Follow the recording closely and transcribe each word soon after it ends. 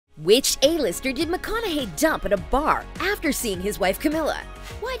Which A-lister did McConaughey dump at a bar after seeing his wife Camila?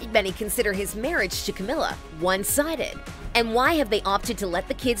 Why did many consider his marriage to Camila one-sided? And why have they opted to let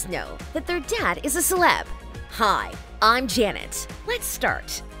the kids know that their dad is a celeb? Hi, I'm Janet. Let's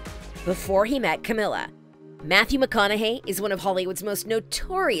start. Before he met Camila, Matthew McConaughey is one of Hollywood's most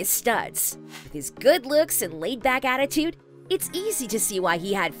notorious studs. With his good looks and laid-back attitude, it's easy to see why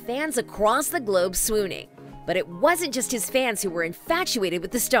he had fans across the globe swooning. But it wasn't just his fans who were infatuated with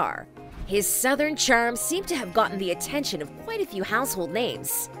the star. His southern charm seemed to have gotten the attention of quite a few household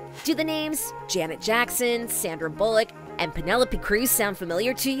names. Do the names Janet Jackson, Sandra Bullock, and Penelope Cruz sound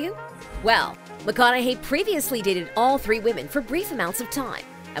familiar to you? Well, McConaughey previously dated all three women for brief amounts of time,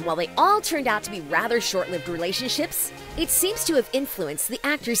 and while they all turned out to be rather short-lived relationships, it seems to have influenced the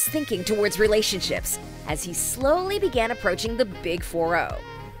actor's thinking towards relationships as he slowly began approaching the Big 4-0.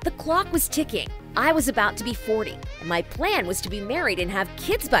 The clock was ticking. I was about to be 40, and my plan was to be married and have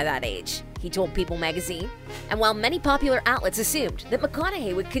kids by that age, he told People magazine. And while many popular outlets assumed that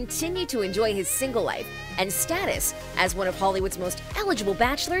McConaughey would continue to enjoy his single life and status as one of Hollywood's most eligible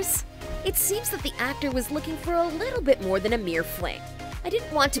bachelors, it seems that the actor was looking for a little bit more than a mere fling. I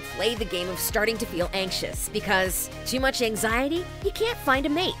didn't want to play the game of starting to feel anxious because too much anxiety, you can't find a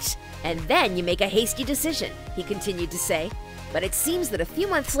mate. And then you make a hasty decision, he continued to say. But it seems that a few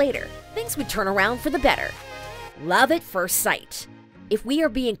months later, things would turn around for the better. Love at first sight. If we are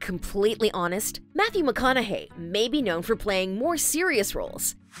being completely honest, Matthew McConaughey may be known for playing more serious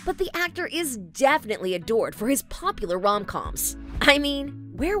roles, but the actor is definitely adored for his popular rom-coms. I mean,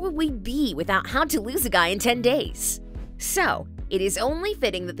 where would we be without How to Lose a Guy in 10 Days? So, it is only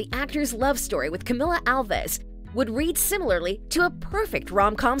fitting that the actor's love story with Camila Alves would read similarly to a perfect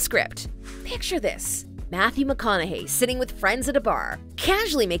rom-com script. Picture this. Matthew McConaughey sitting with friends at a bar,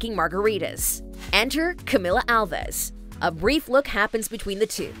 casually making margaritas. Enter Camila Alves. A brief look happens between the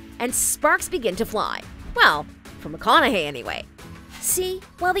two, and sparks begin to fly. Well, for McConaughey anyway. See,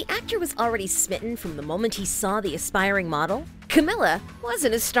 while the actor was already smitten from the moment he saw the aspiring model, Camila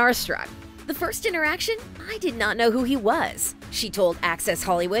wasn't as starstruck. The first interaction, I did not know who he was, she told Access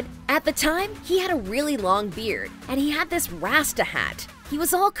Hollywood. At the time, he had a really long beard, and he had this Rasta hat. He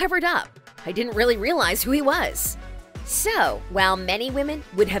was all covered up. I didn't really realize who he was. So, while many women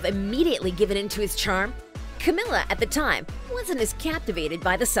would have immediately given in to his charm, Camila at the time wasn't as captivated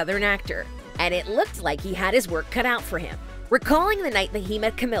by the Southern actor, and it looked like he had his work cut out for him. Recalling the night that he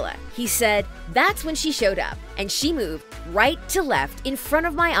met Camila, he said, "That's when she showed up, and she moved right to left in front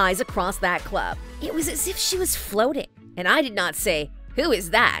of my eyes across that club. It was as if she was floating." And I did not say, "Who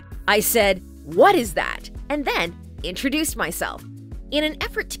is that?" I said, "What is that?" and then introduced myself. In an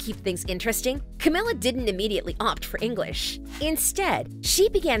effort to keep things interesting, Camila didn't immediately opt for English. Instead, she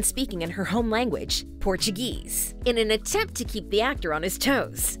began speaking in her home language, Portuguese, in an attempt to keep the actor on his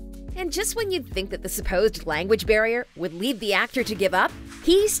toes. And just when you'd think that the supposed language barrier would lead the actor to give up,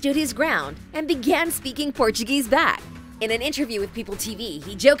 he stood his ground and began speaking Portuguese back. In an interview with People TV,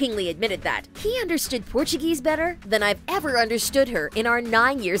 he jokingly admitted that he understood Portuguese better than I've ever understood her in our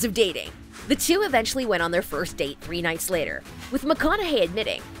 9 years of dating. The two eventually went on their first date 3 nights later, with McConaughey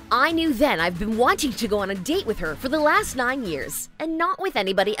admitting, "I knew then I've been wanting to go on a date with her for the last 9 years, and not with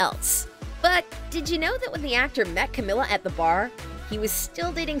anybody else." But did you know that when the actor met Camila at the bar, he was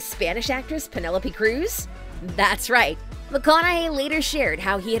still dating Spanish actress Penelope Cruz? That's right. McConaughey later shared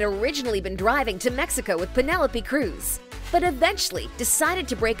how he had originally been driving to Mexico with Penelope Cruz, but eventually decided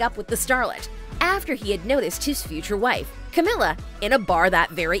to break up with the starlet after he had noticed his future wife, Camila, in a bar that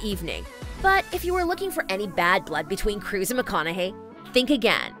very evening. But if you were looking for any bad blood between Cruz and McConaughey, think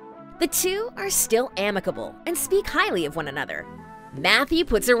again. The two are still amicable and speak highly of one another. Matthew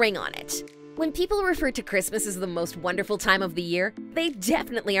puts a ring on it. When people refer to Christmas as the most wonderful time of the year, they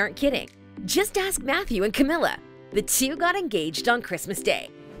definitely aren't kidding. Just ask Matthew and Camila. The two got engaged on Christmas Day.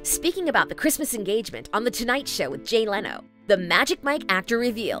 Speaking about the Christmas engagement on The Tonight Show with Jay Leno, the Magic Mike actor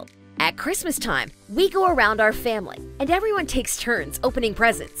revealed, "At Christmas time, we go around our family, and everyone takes turns opening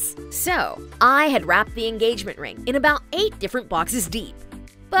presents. So, I had wrapped the engagement ring in about 8 different boxes deep."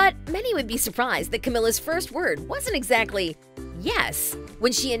 But many would be surprised that Camila's first word wasn't exactly yes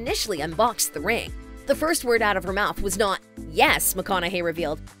when she initially unboxed the ring. The first word out of her mouth was not yes, McConaughey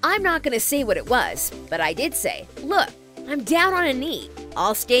revealed. "I'm not going to say what it was, but I did say, 'Look, I'm down on a knee.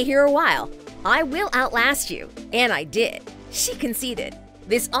 I'll stay here a while. I will outlast you.' And I did." She conceded.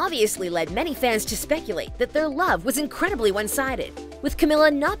 This obviously led many fans to speculate that their love was incredibly one-sided, with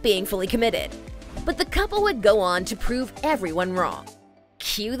Camila not being fully committed. But the couple would go on to prove everyone wrong.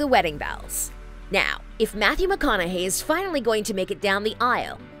 Cue the wedding bells. Now, if Matthew McConaughey is finally going to make it down the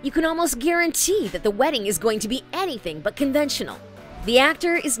aisle, you can almost guarantee that the wedding is going to be anything but conventional. The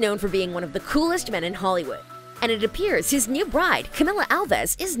actor is known for being one of the coolest men in Hollywood, and it appears his new bride, Camila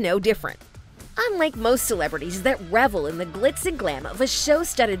Alves, is no different. Unlike most celebrities that revel in the glitz and glam of a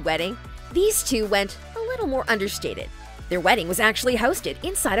show-studded wedding, these two went a little more understated. Their wedding was actually hosted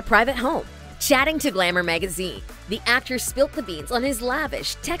inside a private home. Chatting to Glamour magazine, the actor spilt the beans on his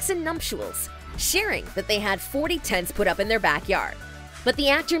lavish Texan nuptials, sharing that they had 40 tents put up in their backyard. But the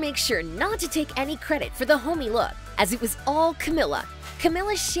actor makes sure not to take any credit for the homey look, as it was all Camila.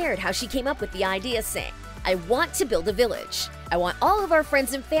 Camila shared how she came up with the idea, saying, "I want to build a village. I want all of our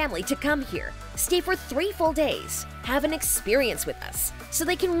friends and family to come here, stay for 3 full days, have an experience with us, so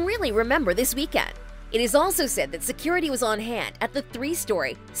they can really remember this weekend." It is also said that security was on hand at the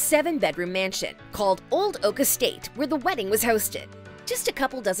 3-story, 7-bedroom mansion called Old Oak Estate, where the wedding was hosted. Just a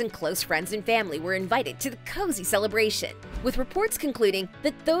couple dozen close friends and family were invited to the cozy celebration, with reports concluding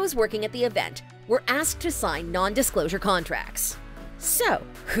that those working at the event were asked to sign non-disclosure contracts. So,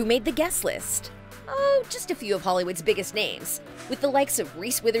 who made the guest list? Oh, just a few of Hollywood's biggest names, with the likes of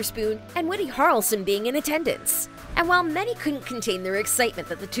Reese Witherspoon and Woody Harrelson being in attendance. And while many couldn't contain their excitement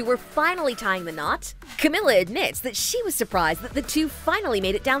that the two were finally tying the knot, Camila admits that she was surprised that the two finally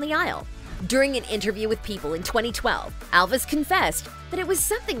made it down the aisle. During an interview with People in 2012, Alves confessed that it was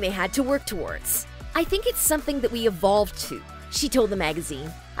something they had to work towards. "I think it's something that we evolved to," she told the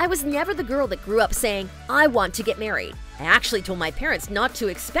magazine. "I was never the girl that grew up saying, 'I want to get married.' I actually told my parents not to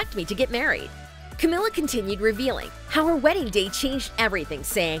expect me to get married." Camila continued revealing how her wedding day changed everything,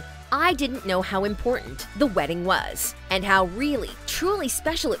 saying, "I didn't know how important the wedding was, and how really, truly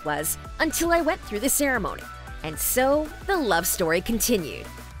special it was until I went through the ceremony." And so, the love story continued.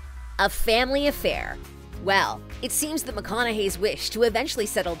 A family affair. Well, it seems that McConaughey's wish to eventually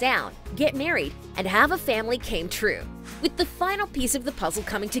settle down, get married, and have a family came true, with the final piece of the puzzle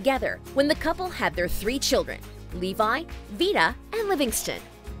coming together when the couple had their 3 children, Levi, Vita, and Livingston.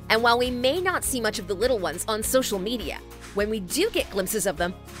 And while we may not see much of the little ones on social media, when we do get glimpses of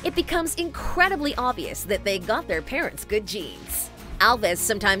them, it becomes incredibly obvious that they got their parents' good genes. Alves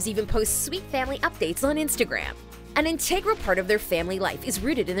sometimes even posts sweet family updates on Instagram. An integral part of their family life is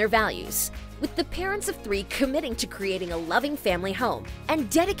rooted in their values, with the parents of 3 committing to creating a loving family home and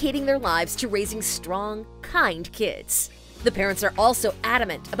dedicating their lives to raising strong, kind kids. The parents are also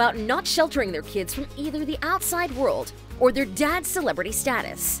adamant about not sheltering their kids from either the outside world or their dad's celebrity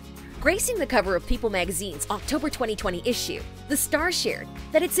status. Gracing the cover of People magazine's October 2020 issue, the star shared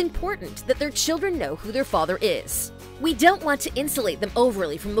that it's important that their children know who their father is. "We don't want to insulate them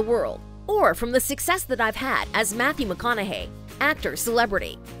overly from the world or from the success that I've had as Matthew McConaughey, actor,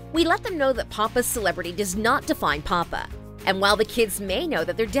 celebrity. We let them know that Papa's celebrity does not define Papa. And while the kids may know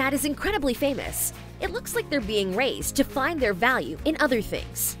that their dad is incredibly famous, it looks like they're being raised to find their value in other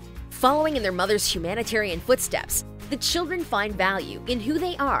things. Following in their mother's humanitarian footsteps, the children find value in who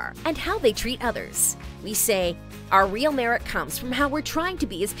they are and how they treat others. We say, our real merit comes from how we're trying to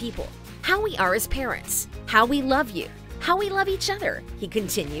be as people, how we are as parents, how we love you, how we love each other," he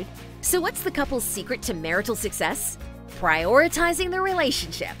continued. So what's the couple's secret to marital success? Prioritizing their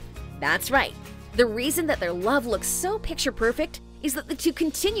relationship. That's right. The reason that their love looks so picture perfect is that the two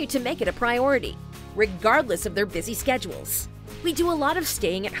continue to make it a priority, regardless of their busy schedules. "We do a lot of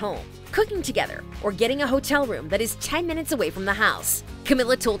staying at home, cooking together, or getting a hotel room that is 10 minutes away from the house,"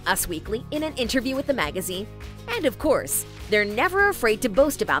 Camila told Us Weekly in an interview with the magazine. And of course, they're never afraid to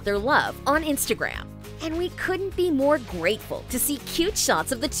boast about their love on Instagram. And we couldn't be more grateful to see cute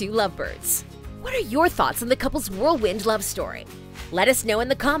shots of the 2 lovebirds. What are your thoughts on the couple's whirlwind love story? Let us know in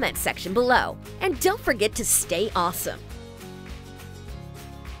the comments section below. And don't forget to stay awesome.